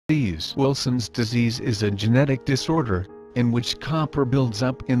Wilson's disease is a genetic disorder in which copper builds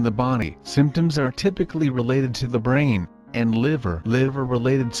up in the body. Symptoms are typically related to the brain and liver.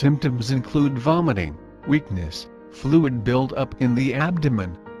 Liver-related symptoms include vomiting, weakness, fluid build-up in the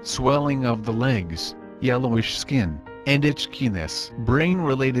abdomen, swelling of the legs, yellowish skin, and itchiness.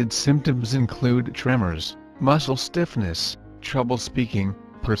 Brain-related symptoms include tremors, muscle stiffness, trouble speaking,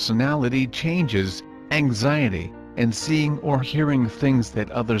 personality changes, anxiety, and seeing or hearing things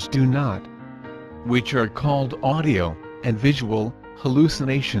that others do not, which are called audio and visual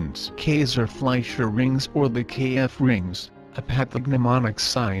hallucinations. Kayser-Fleischer rings or the KF rings, a pathognomonic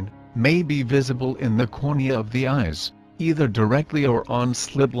sign, may be visible in the cornea of the eyes, either directly or on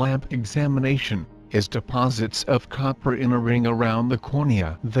slit lamp examination, as deposits of copper in a ring around the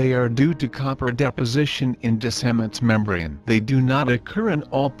cornea. They are due to copper deposition in Descemet's membrane. They do not occur in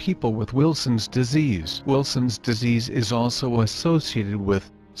all people with Wilson's disease. Wilson's disease is also associated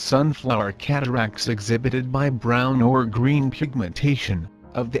with sunflower cataracts exhibited by brown or green pigmentation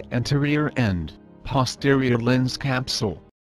of the anterior and posterior lens capsule.